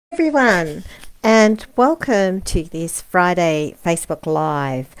Everyone, and welcome to this Friday Facebook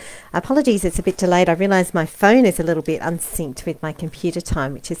Live. Apologies, it's a bit delayed. I realise my phone is a little bit unsynced with my computer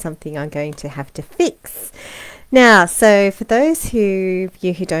time, which is something I'm going to have to fix. Now, so for those of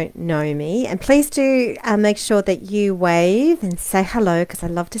you who don't know me, and please do make sure that you wave and say hello, because I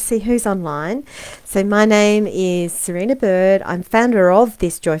love to see who's online. So my name is Serena Bird. I'm founder of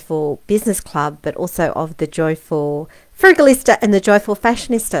this Joyful Business Club, but also of the Joyful Frugalista and the Joyful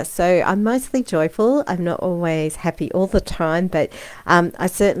Fashionista. So I'm mostly joyful. I'm not always happy all the time, but I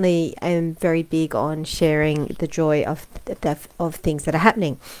certainly am very big on sharing the joy of things that are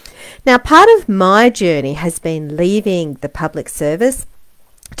happening. Now, part of my journey has been leaving the public service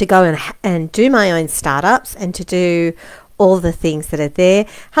to go and do my own startups and to do all the things that are there.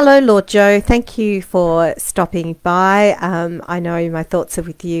 Hello, Lord Joe. Thank you for stopping by. I know my thoughts are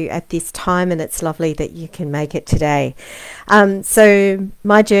with you at this time, and it's lovely that you can make it today. So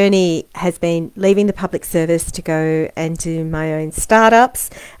my journey has been leaving the public service to go and do my own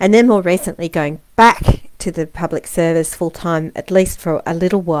startups, and then more recently going back to the public service full-time, at least for a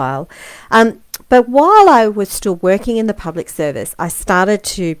little while. But while I was still working in the public service, I started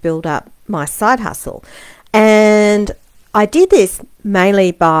to build up my side hustle. And I did this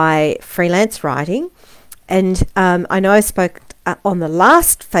mainly by freelance writing, and I know I spoke on the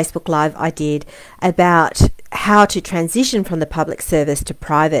last Facebook Live I did about how to transition from the public service to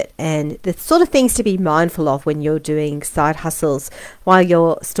private and the sort of things to be mindful of when you're doing side hustles while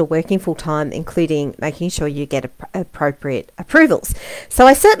you're still working full-time, including making sure you get appropriate approvals. So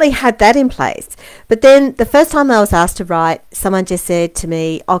I certainly had that in place. But then the first time I was asked to write, someone just said to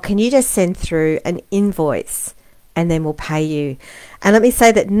me, "Oh, can you just send through an invoice and then we'll pay you?" And let me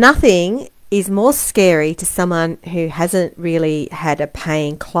say that nothing is more scary to someone who hasn't really had a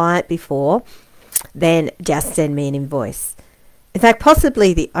paying client before than just send me an invoice. In fact,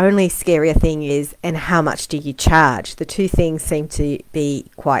 possibly the only scarier thing is, and how much do you charge? The two things seem to be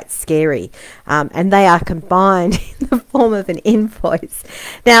quite scary, and they are combined in the form of an invoice.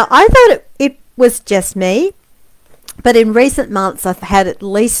 Now, I thought it was just me, but in recent months I've had at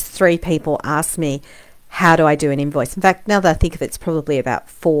least 3 people ask me, how do I do an invoice? In fact, now that I think of it, it's probably about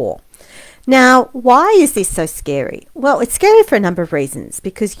 4. Now, why is this so scary? Well, it's scary for a number of reasons,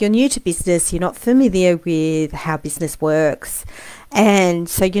 because you're new to business, you're not familiar with how business works, and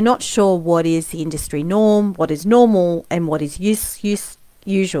so you're not sure what is the industry norm, what is normal, and what is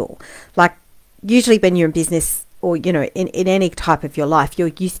usual. Like, usually when you're in business, or in any type of your life,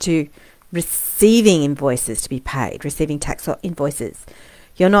 you're used to receiving invoices to be paid, receiving tax invoices.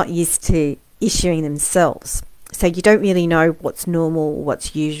 You're not used to issuing themselves. So you don't really know what's normal,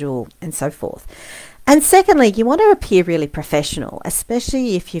 what's usual, and so forth. And secondly, you want to appear really professional,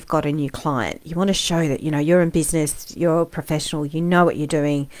 especially if you've got a new client. You want to show that, you're in business, you're a professional, you know what you're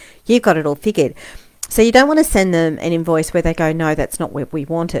doing, you've got it all figured. So you don't want to send them an invoice where they go, no, that's not what we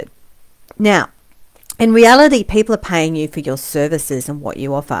wanted. Now, in reality, people are paying you for your services and what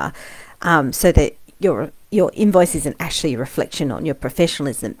you offer, so that your invoice isn't actually a reflection on your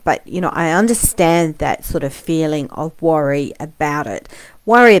professionalism. But, I understand that sort of feeling of worry about it.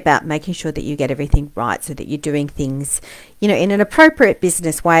 Worry about making sure that you get everything right so that you're doing things, in an appropriate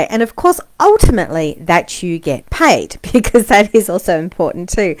business way. And of course, ultimately, that you get paid, because that is also important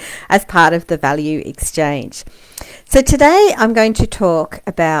too, as part of the value exchange. So today I'm going to talk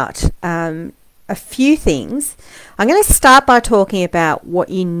about a few things. I'm going to start by talking about what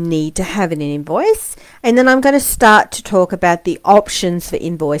you need to have in an invoice, and then I'm going to start to talk about the options for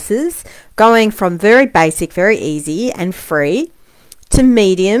invoices, going from very basic, very easy and free, to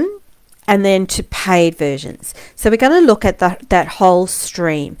medium, and then to paid versions. So we're going to look at that whole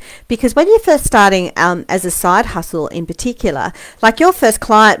stream, because when you're first starting as a side hustle in particular, like your first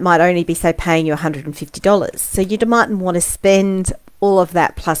client might only be, say, paying you $150. So you mightn't want to spend all of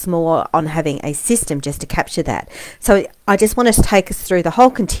that plus more on having a system just to capture that. So I just want to take us through the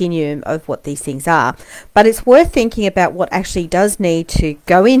whole continuum of what these things are. But it's worth thinking about what actually does need to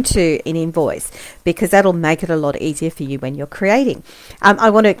go into an invoice, because that'll make it a lot easier for you when you're creating.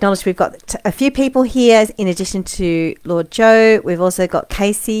 I want to acknowledge we've got a few people here in addition to Lord Joe. We've also got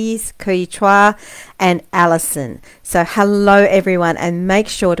Casey's, Kui Chua, and Alison. So hello everyone, and make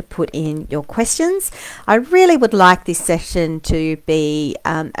sure to put in your questions. I really would like this session to be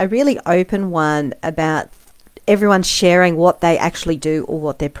a really open one about everyone sharing what they actually do or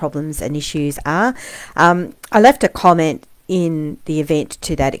what their problems and issues are. I left a comment in the event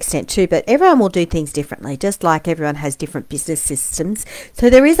to that extent too, but everyone will do things differently, just like everyone has different business systems. So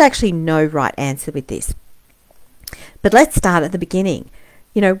there is actually no right answer with this. But let's start at the beginning.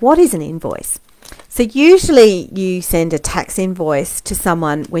 What is an invoice? So usually you send a tax invoice to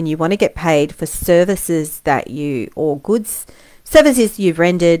someone when you want to get paid for services that or goods, services you've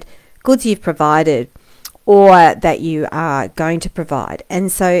rendered, goods you've provided, or that you are going to provide.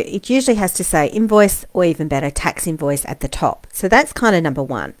 And so it usually has to say invoice, or even better, tax invoice at the top. So that's kind of number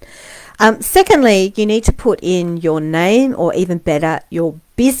one. Secondly, you need to put in your name, or even better, your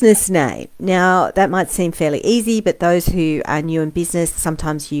business name. Now, that might seem fairly easy, but those who are new in business,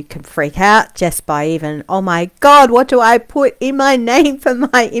 sometimes you can freak out just by even, oh my God, what do I put in my name for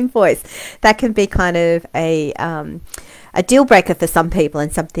my invoice? That can be kind of a deal breaker for some people,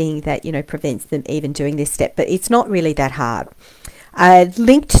 and something that, prevents them even doing this step, but it's not really that hard.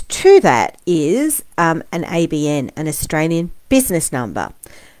 Linked to that is an ABN, an Australian business number.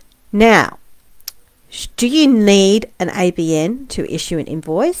 Now, do you need an ABN to issue an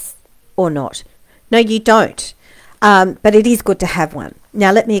invoice or not? No, you don't, but it is good to have one.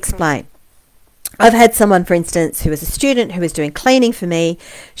 Now, let me explain. I've had someone, for instance, who was a student who was doing cleaning for me.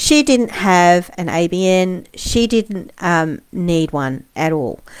 She didn't have an ABN. She didn't need one at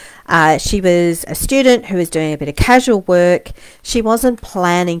all. She was a student who was doing a bit of casual work. She wasn't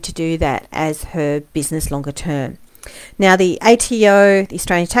planning to do that as her business longer term. Now, the ATO, the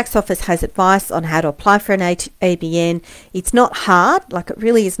Australian Tax Office, has advice on how to apply for an ABN. It's not hard, it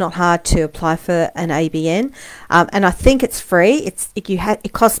really is not hard to apply for an ABN, and I think it's free.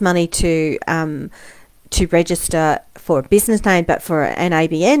 It costs money to register for a business name, but for an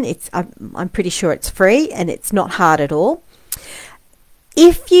ABN, I'm pretty sure it's free, and it's not hard at all.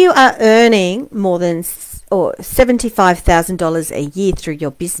 If you are earning more than $75,000 a year through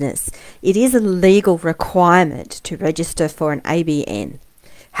your business, it is a legal requirement to register for an ABN.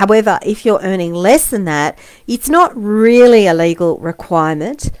 However, if you're earning less than that, it's not really a legal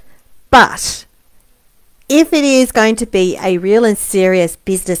requirement, but if it is going to be a real and serious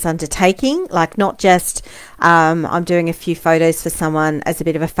business undertaking, like not just I'm doing a few photos for someone as a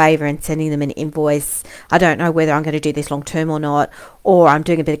bit of a favour and sending them an invoice, I don't know whether I'm going to do this long term or not, or I'm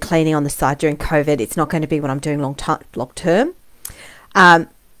doing a bit of cleaning on the side during COVID, it's not going to be what I'm doing long term.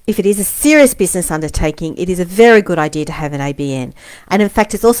 If it is a serious business undertaking, it is a very good idea to have an ABN. And in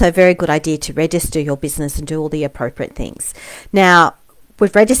fact, it's also a very good idea to register your business and do all the appropriate things. Now,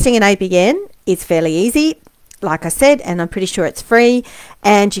 with registering an ABN, it's fairly easy, like I said, and I'm pretty sure it's free.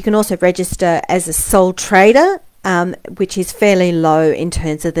 And you can also register as a sole trader, which is fairly low in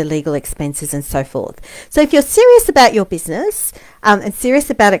terms of the legal expenses and so forth. So if you're serious about your business and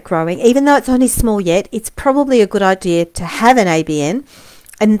serious about it growing, even though it's only small yet, it's probably a good idea to have an ABN.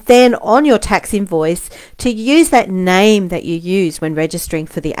 And then on your tax invoice, to use that name that you use when registering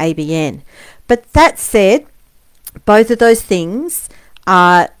for the ABN. But that said, both of those things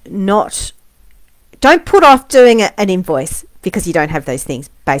are not, don't put off doing an invoice because you don't have those things,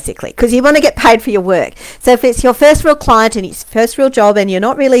 basically, because you want to get paid for your work. So if it's your first real client and it's first real job and you're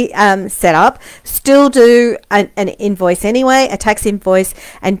not really set up, still do an invoice anyway, a tax invoice,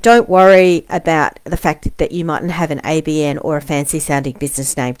 and don't worry about the fact that you mightn't have an ABN or a fancy sounding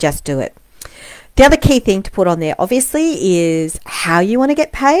business name. Just do it. The other key thing to put on there, obviously, is how you want to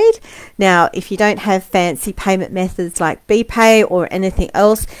get paid. Now, if you don't have fancy payment methods like BPay or anything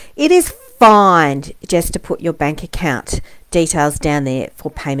else, it is fine just to put your bank account details down there for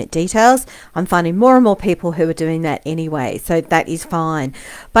payment details. I'm finding more and more people who are doing that anyway, so that is fine.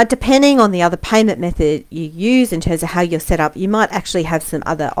 But depending on the other payment method you use in terms of how you're set up, you might actually have some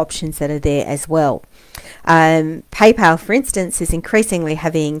other options that are there as well. PayPal, for instance, is increasingly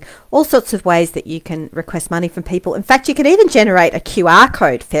having all sorts of ways that you can request money from people. In fact, you can even generate a QR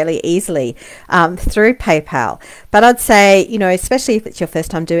code fairly easily through PayPal. But I'd say, especially if it's your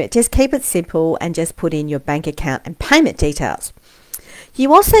first time doing it, just keep it simple and just put in your bank account and payment details.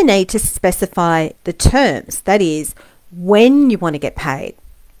 You also need to specify the terms, that is, when you want to get paid.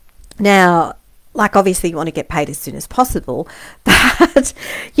 Now, obviously you want to get paid as soon as possible, but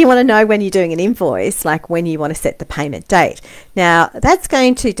you want to know when you're doing an invoice, like when you want to set the payment date. Now, that's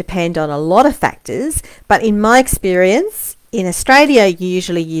going to depend on a lot of factors, but in my experience, in Australia,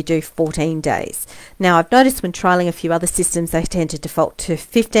 usually you do 14 days. Now, I've noticed when trialing a few other systems, they tend to default to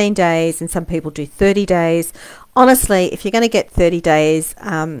 15 days, and some people do 30 days. Honestly, if you're going to get 30 days,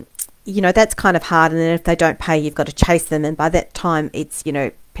 that's kind of hard, and then if they don't pay, you've got to chase them, and by that time, it's,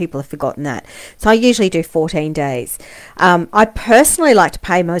 people have forgotten that. So I usually do 14 days. I personally like to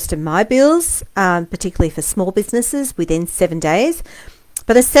pay most of my bills, particularly for small businesses, within 7 days.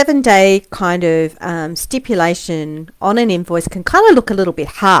 But a 7-day kind of stipulation on an invoice can kind of look a little bit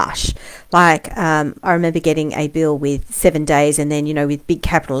harsh. I remember getting a bill with 7 days and then, with big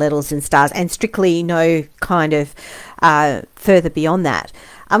capital letters and stars and strictly no kind of further beyond that.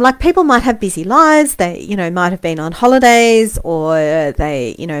 Like people might have busy lives. They, might have been on holidays, or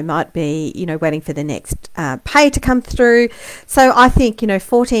they, might be, waiting for the next pay to come through. So I think,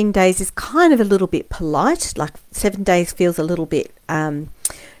 14 days is kind of a little bit polite. Like 7 days feels a little bit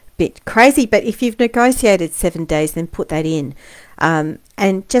crazy. But if you've negotiated 7 days, then put that in.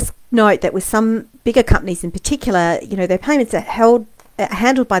 And just note that with some bigger companies in particular, their payments are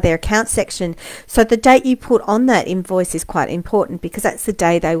handled by their account section. So the date you put on that invoice is quite important, because that's the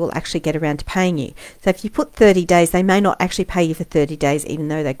day they will actually get around to paying you. So if you put 30 days, they may not actually pay you for 30 days, even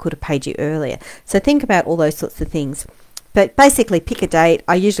though they could have paid you earlier. So think about all those sorts of things. But basically pick a date.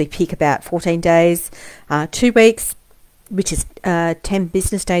 I usually pick about 14 days, 2 weeks, which is 10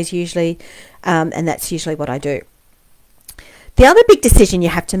 business days usually, and that's usually what I do. The other big decision you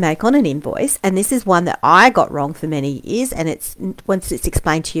have to make on an invoice, and this is one that I got wrong for many years, and once it's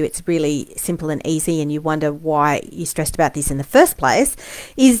explained to you, it's really simple and easy, and you wonder why you stressed about this in the first place,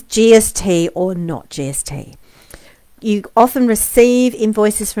 is GST or not GST. You often receive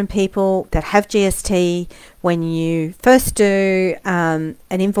invoices from people that have GST. When you first do an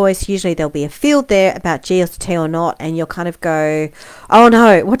invoice, usually there'll be a field there about GST or not, and you'll kind of go, oh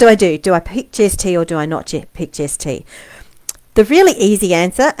no, what do I do? Do I pick GST or do I not pick GST? The really easy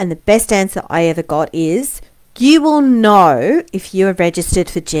answer, and the best answer I ever got, is you will know if you are registered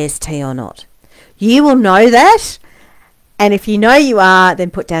for GST or not. You will know that, and if you know you are,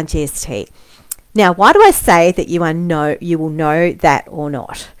 then put down GST. Now, why do I say that you will know that or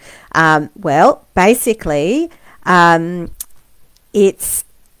not? Well, basically, it's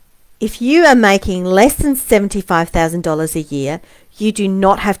if you are making less than $75,000 a year, you do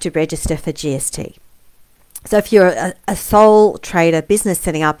not have to register for GST. So if you're a sole trader business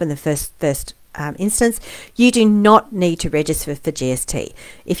setting up in the first instance, you do not need to register for GST.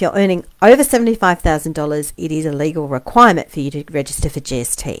 If you're earning over $75,000, it is a legal requirement for you to register for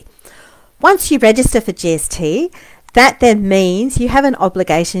GST. Once you register for GST, that then means you have an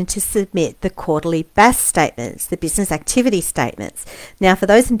obligation to submit the quarterly BAS statements, the business activity statements. Now, for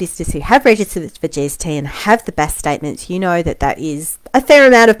those in business who have registered for GST and have the BAS statements, you know that that is a fair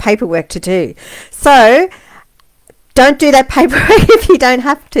amount of paperwork to do. So don't do that paperwork if you don't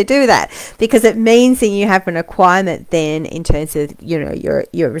have to do that, because it means that you have a requirement then in terms of, you're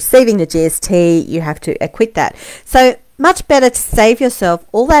receiving the GST, you have to acquit that. So much better to save yourself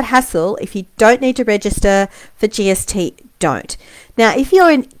all that hassle. If you don't need to register for GST, don't. Now, if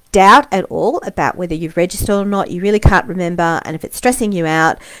you're in doubt at all about whether you've registered or not, you really can't remember, and if it's stressing you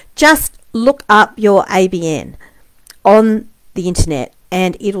out, just look up your ABN on the internet,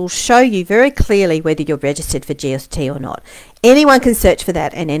 and it'll show you very clearly whether you're registered for GST or not. Anyone can search for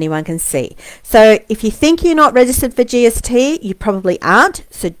that and anyone can see. So if you think you're not registered for GST, you probably aren't,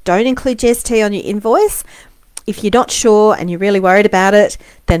 so don't include GST on your invoice. If you're not sure and you're really worried about it,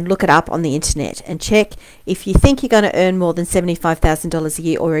 then look it up on the internet and check. If you think you're going to earn more than $75,000 a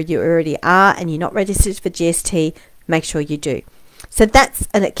year, or you already are and you're not registered for GST, make sure you do. So that's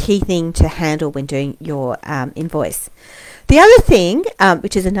a key thing to handle when doing your invoice. The other thing,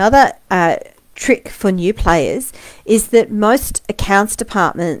 which is another trick for new players, is that most accounts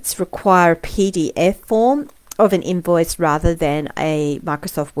departments require a PDF form of an invoice rather than a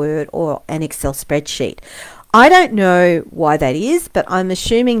Microsoft Word or an Excel spreadsheet. I don't know why that is, but I'm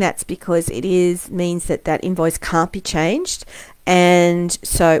assuming that's because means that invoice can't be changed, and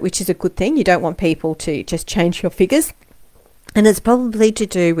so, which is a good thing. You don't want people to just change your figures. And it's probably to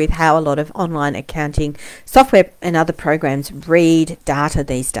do with how a lot of online accounting software and other programs read data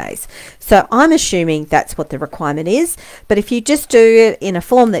these days. So I'm assuming that's what the requirement is. But if you just do it in a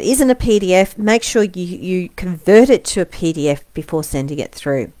form that isn't a PDF, make sure you convert it to a PDF before sending it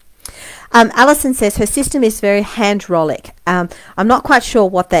through. Alison says her system is very hand-rollic. I'm not quite sure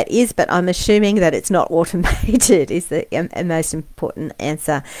what that is, but I'm assuming that it's not automated is the most important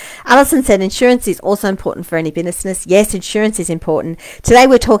answer. Alison said insurance is also important for any business. Yes, insurance is important. Today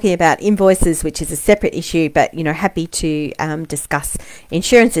we're talking about invoices, which is a separate issue, but happy to discuss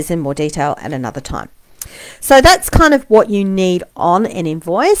insurances in more detail at another time. So that's kind of what you need on an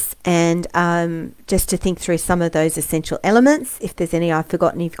invoice, and just to think through some of those essential elements. If there's any I've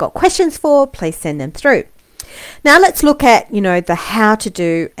forgotten you've got questions for, please send them through. Now let's look at, the how to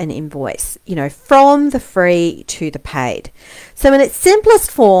do an invoice, from the free to the paid. So in its simplest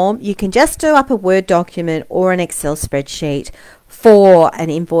form, you can just do up a Word document or an Excel spreadsheet for an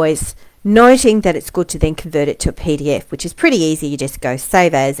invoice, noting that it's good to then convert it to a PDF, which is pretty easy. You just go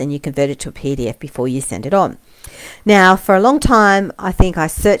save as and you convert it to a PDF before you send it on. Now, for a long time, I think I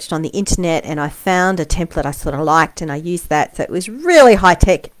searched on the internet and I found a template I sort of liked, and I used that. So it was really high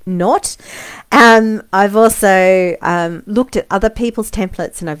tech not. I've also looked at other people's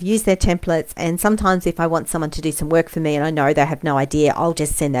templates and I've used their templates, and sometimes if I want someone to do some work for me and I know they have no idea, I'll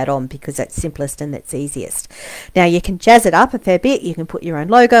just send that on because that's simplest and that's easiest. Now you can jazz it up a fair bit. You can put your own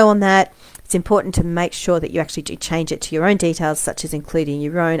logo on that. It's important to make sure that you actually do change it to your own details, such as including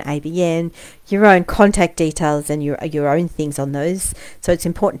your own ABN, your own contact details, and your own things on those. So it's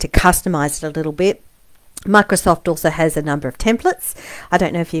important to customize it a little bit. Microsoft also has a number of templates. I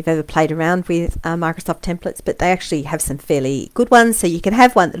don't know if you've ever played around with Microsoft templates, but they actually have some fairly good ones. So you can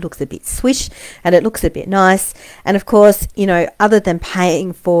have one that looks a bit swish and it looks a bit nice. And of course, you know, other than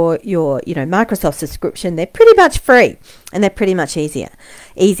paying for your, you know, Microsoft subscription, they're pretty much free and they're pretty much easy.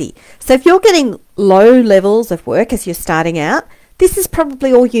 So if you're getting low levels of work as you're starting out, this is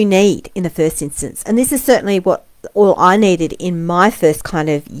probably all you need in the first instance. And this is certainly what all I needed in my first kind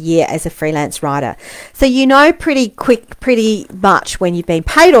of year as a freelance writer. So you know pretty much when you've been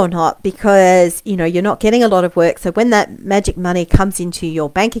paid or not, because you know you're not getting a lot of work. So when that magic money comes into your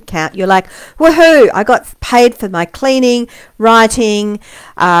bank account, you're like, woohoo, I got paid for my cleaning, writing,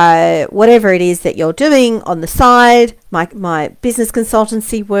 whatever it is that you're doing on the side, my business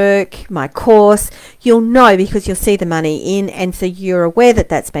consultancy work, my course. You'll know because you'll see the money in, and so you're aware that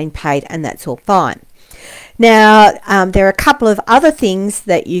that's been paid and that's all fine. Now, there are a couple of other things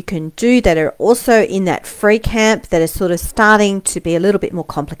that you can do that are also in that free camp that are sort of starting to be a little bit more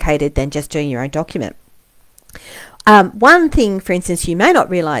complicated than just doing your own document. One thing, for instance, you may not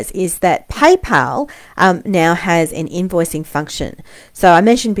realize is that PayPal now has an invoicing function. So I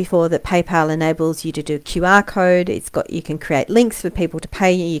mentioned before that PayPal enables you to do a QR code. You can create links for people to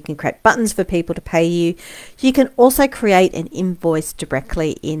pay you. You can create buttons for people to pay you. You can also create an invoice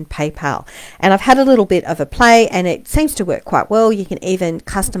directly in PayPal. And I've had a little bit of a play and it seems to work quite well. You can even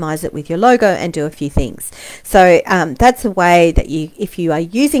customize it with your logo and do a few things. So that's a way that if you are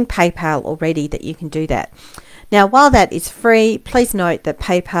using PayPal already, that you can do that. Now, while that is free, please note that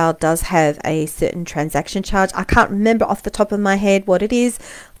PayPal does have a certain transaction charge. I can't remember off the top of my head what it is.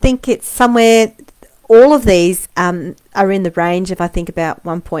 I think it's somewhere, all of these are in the range of, I think, about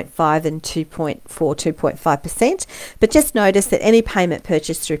 1.5 and 2.5%. But just notice that any payment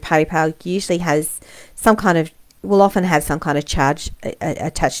purchased through PayPal usually has some kind of, will often have some kind of charge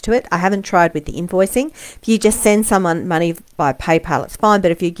attached to it. I haven't tried with the invoicing. If you just send someone money by PayPal, it's fine,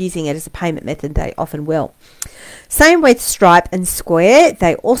 but if you're using it as a payment method, they often will. Same with Stripe and Square.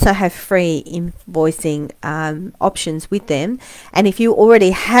 They also have free invoicing options with them. And if you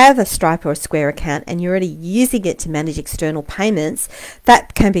already have a Stripe or a Square account and you're already using it to manage external payments,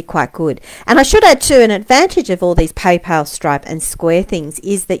 that can be quite good. And I should add too, an advantage of all these PayPal, Stripe and Square things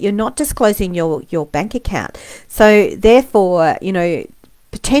is that you're not disclosing your bank account. So therefore, you know,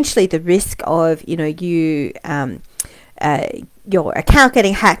 potentially the risk of, you know, your account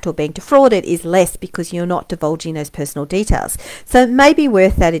getting hacked or being defrauded is less because you're not divulging those personal details. So it may be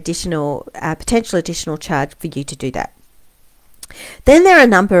worth that additional, potential additional charge for you to do that. Then there are a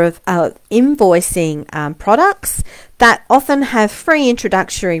number of invoicing products that often have free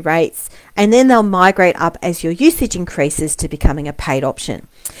introductory rates, and then they'll migrate up as your usage increases to becoming a paid option.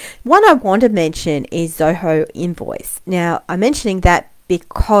 One I want to mention is Zoho Invoice. Now, I'm mentioning that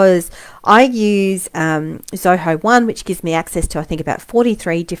because I use Zoho One, which gives me access to, I think, about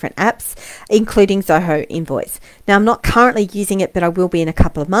 43 different apps, including Zoho Invoice. Now, I'm not currently using it, but I will be in a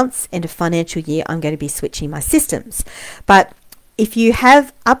couple of months. End of financial year, I'm going to be switching my systems. But if you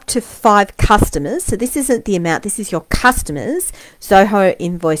have up to 5 customers, so this isn't the amount, this is your customers, Zoho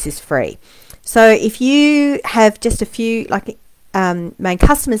Invoice is free. So if you have just a few, like main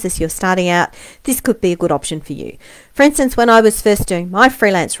customers as you're starting out, this could be a good option for you. For instance, when I was first doing my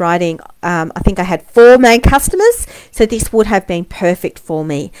freelance writing, I think I had 4 main customers, so this would have been perfect for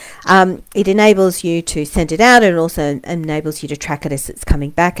me. It enables you to send it out, and it also enables you to track it as it's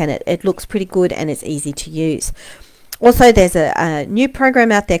coming back, and it looks pretty good and it's easy to use. Also, there's a new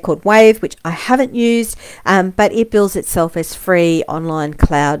program out there called Wave, which I haven't used, but it bills itself as free online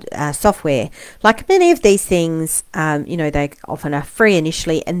cloud software. Like many of these things, you know, they often are free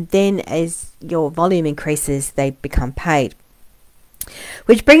initially, and then as your volume increases, they become paid.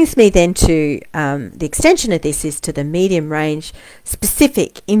 Which brings me then to the extension of this is to the medium range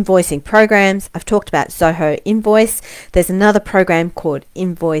specific invoicing programs. I've talked about Zoho Invoice. There's another program called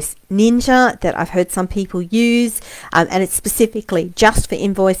Invoice Ninja that I've heard some people use, and it's specifically just for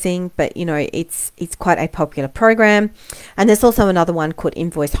invoicing, but you know, it's quite a popular program. And there's also another one called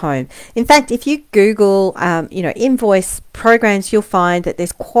Invoice Home. In fact, if you Google you know, invoice programs, you'll find that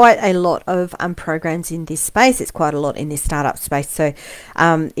there's quite a lot of programs in this space. It's quite a lot in this startup space. So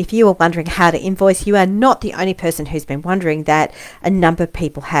if you are wondering how to invoice, you are not the only person who's been wondering. That a number of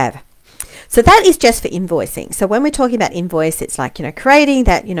people have. So that is just for invoicing. So when we're talking about invoice, it's like, you know, creating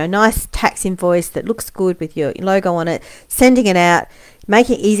that, you know, nice tax invoice that looks good with your logo on it, sending it out,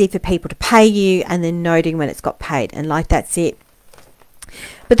 making it easy for people to pay you, and then noting when it's got paid. And like, that's it.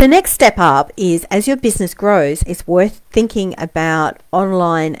 But the next step up is, as your business grows, it's worth thinking about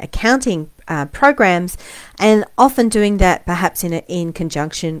online accounting programs, and often doing that perhaps in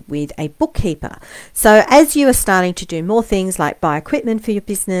conjunction with a bookkeeper. So as you are starting to do more things like buy equipment for your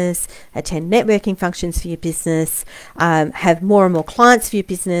business, attend networking functions for your business, have more and more clients for your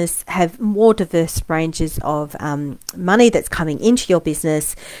business, have more diverse ranges of money that's coming into your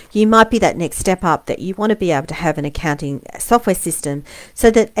business, you might be that next step up that you want to be able to have an accounting software system so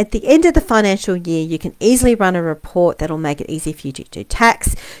that at the end of the financial year you can easily run a report that'll make it easy for you to do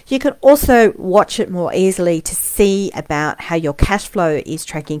tax. You can also watch it more easily to see about how your cash flow is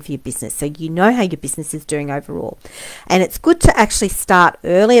tracking for your business, so you know how your business is doing overall. And it's good to actually start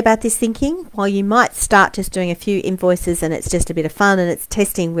early about this thinking. While you might start just doing a few invoices and it's just a bit of fun and it's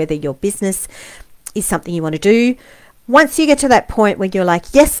testing whether your business is something you want to do, once you get to that point where you're like,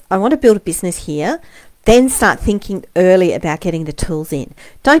 yes, I want to build a business here, then start thinking early about getting the tools in.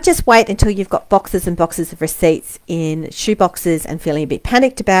 Don't just wait until you've got boxes and boxes of receipts in shoe boxes and feeling a bit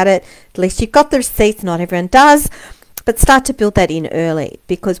panicked about it. At least you've got the receipts. Not everyone does, but start to build that in early,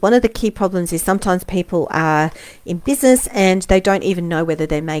 because one of the key problems is sometimes people are in business and they don't even know whether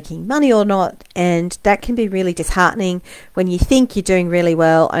they're making money or not, and that can be really disheartening when you think you're doing really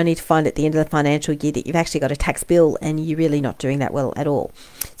well only to find at the end of the financial year that you've actually got a tax bill and you're really not doing that well at all.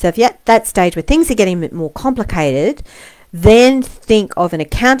 So if you're at that stage where things are getting a bit more complicated, then think of an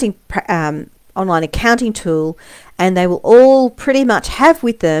accounting online accounting tool, and they will all pretty much have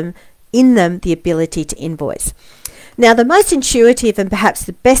with them the ability to invoice. Now, the most intuitive and perhaps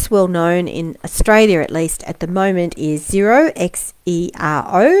the best well known in Australia, at least at the moment, is Xero,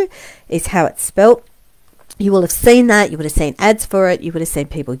 Xero is how it's spelt. You will have seen that, you would have seen ads for it, you would have seen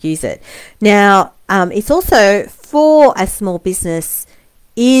people use it. Now, it's also, for a small business,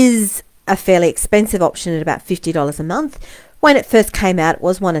 is a fairly expensive option at about $50 a month. When it first came out, it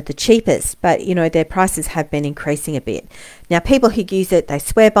was one of the cheapest, but you know, their prices have been increasing a bit. Now, people who use it, they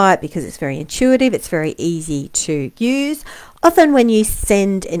swear by it because it's very intuitive, it's very easy to use. Often when you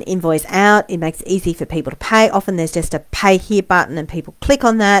send an invoice out, it makes it easy for people to pay. Often there's just a pay here button and people click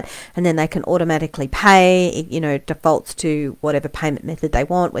on that and then they can automatically pay. It, you know, defaults to whatever payment method they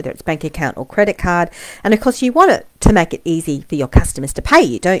want, whether it's bank account or credit card. And of course you want it to make it easy for your customers to pay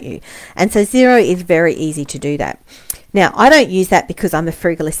you, don't you? And so Xero is very easy to do that. Now, I don't use that because I'm a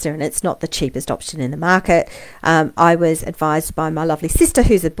frugalista and it's not the cheapest option in the market. I was advised by my lovely sister,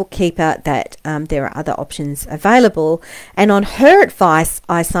 who's a bookkeeper, that there are other options available. And on her advice,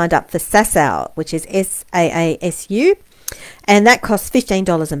 I signed up for SASU, which is SAASU, and that costs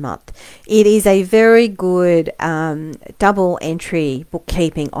 $15 a month. It is a very good double entry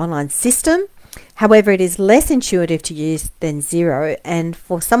bookkeeping online system. However, it is less intuitive to use than Xero, and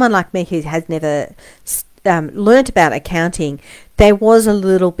for someone like me who has never learnt about accounting, there was a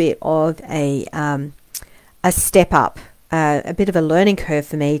little bit of a step up, a bit of a learning curve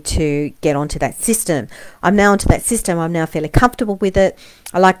for me to get onto that system. I'm now onto that system. I'm now fairly comfortable with it.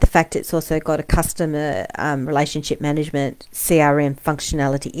 I like the fact it's also got a customer relationship management CRM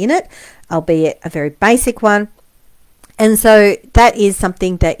functionality in it, albeit a very basic one. And so that is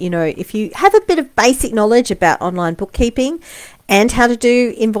something that, you know, if you have a bit of basic knowledge about online bookkeeping and how to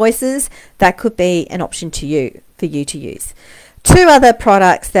do invoices, that could be an option for you to use. Two other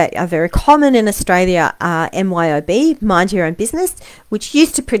products that are very common in Australia are MYOB, Mind Your Own Business, which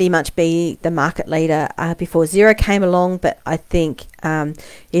used to pretty much be the market leader before Xero came along, but I think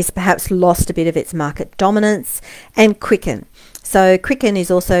is perhaps lost a bit of its market dominance, and Quicken. So Quicken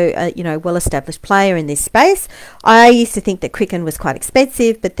is also a well-established player in this space. I used to think that Quicken was quite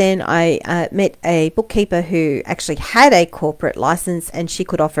expensive, but then I met a bookkeeper who actually had a corporate license and she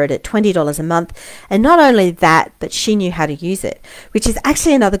could offer it at $20 a month. And not only that, but she knew how to use it, which is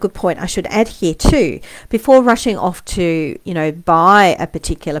actually another good point I should add here too. Before rushing off to, buy a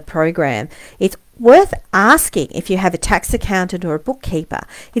particular program, it's worth asking, if you have a tax accountant or a bookkeeper,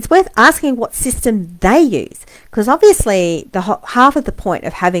 it's worth asking what system they use, because obviously half of the point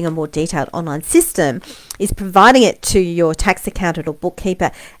of having a more detailed online system is providing it to your tax accountant or bookkeeper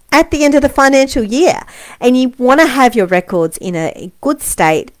at the end of the financial year, and you want to have your records in a good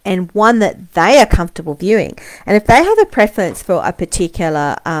state and one that they are comfortable viewing. And if they have a preference for a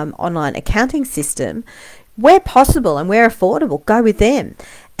particular online accounting system, where possible and where affordable, go with them.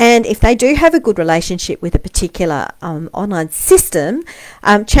 And if they do have a good relationship with a particular online system,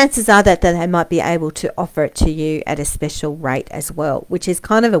 chances are that they might be able to offer it to you at a special rate as well, which is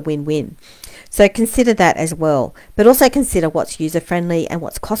kind of a win-win. So consider that as well, but also consider what's user-friendly and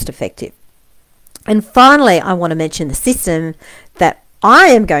what's cost-effective. And finally, I want to mention the system that I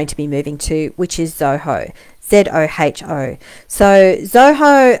am going to be moving to, which is Zoho. Zoho. So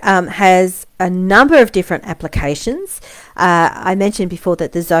Zoho has a number of different applications. I mentioned before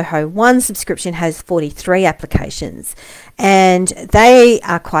that the Zoho One subscription has 43 applications, and they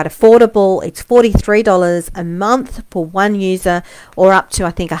are quite affordable. It's $43 a month for one user, or up to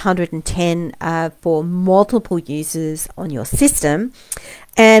I think $110 for multiple users on your system.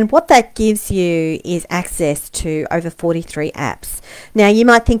 And what that gives you is access to over 43 apps. Now you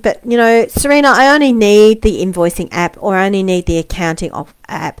might think, but you know, Serena, I only need the invoicing app, or I only need the accounting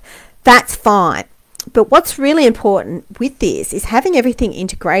app. That's fine. But what's really important with this is having everything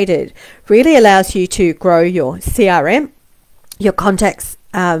integrated really allows you to grow your CRM, your contacts,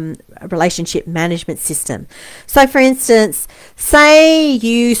 relationship management system. So for instance, say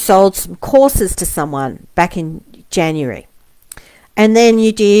you sold some courses to someone back in January, and then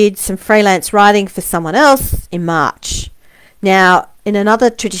you did some freelance writing for someone else in March. Now, in another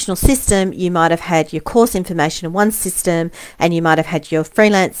traditional system, you might have had your course information in one system, and you might have had your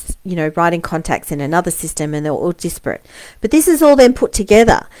freelance, writing contacts in another system, and they're all disparate. But this is all then put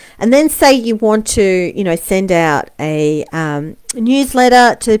together. And then say you want to, send out a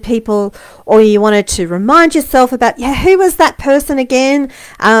newsletter to people, or you wanted to remind yourself about, who was that person again,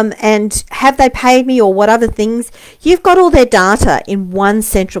 and have they paid me, or what other things. You've got all their data in one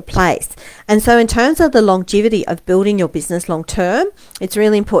central place. And so in terms of the longevity of building your business long term, it's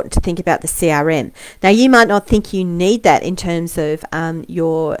really important to think about the CRM. Now, you might not think you need that in terms of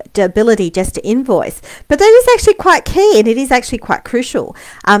your ability just to invoice, but that is actually quite key, and it is actually quite crucial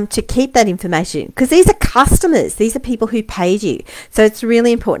to keep that information, because these are customers. These are people who paid you. So it's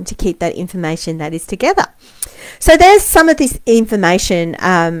really important to keep that information that is together. So there's some of this information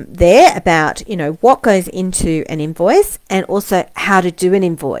there about, what goes into an invoice, and also how to do an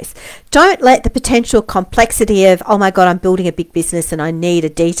invoice. Don't let the potential complexity of, oh my God, I'm building a big business and I need a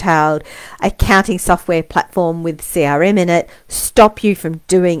detailed accounting software platform with CRM in it, stop you from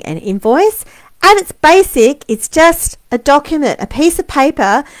doing an invoice. At its basic, it's just a document, a piece of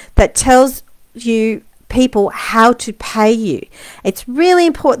paper that tells you people how to pay you. It's really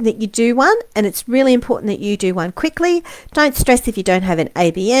important that you do one, and it's really important that you do one quickly. Don't stress if you don't have an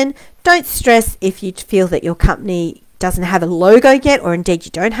ABN. Don't stress if you feel that your company doesn't have a logo yet, or indeed you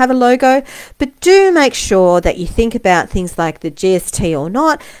don't have a logo, but do make sure that you think about things like the GST or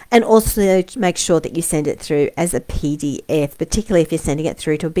not, and also make sure that you send it through as a PDF, particularly if you're sending it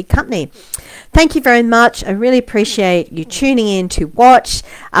through to a big company. Thank you very much. I really appreciate you tuning in to watch.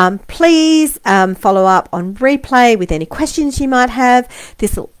 Please follow up on replay with any questions you might have.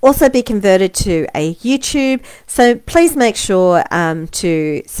 This will also be converted to a YouTube, so please make sure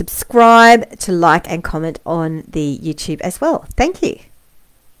to subscribe, to like and comment on the YouTube as well. Thank you.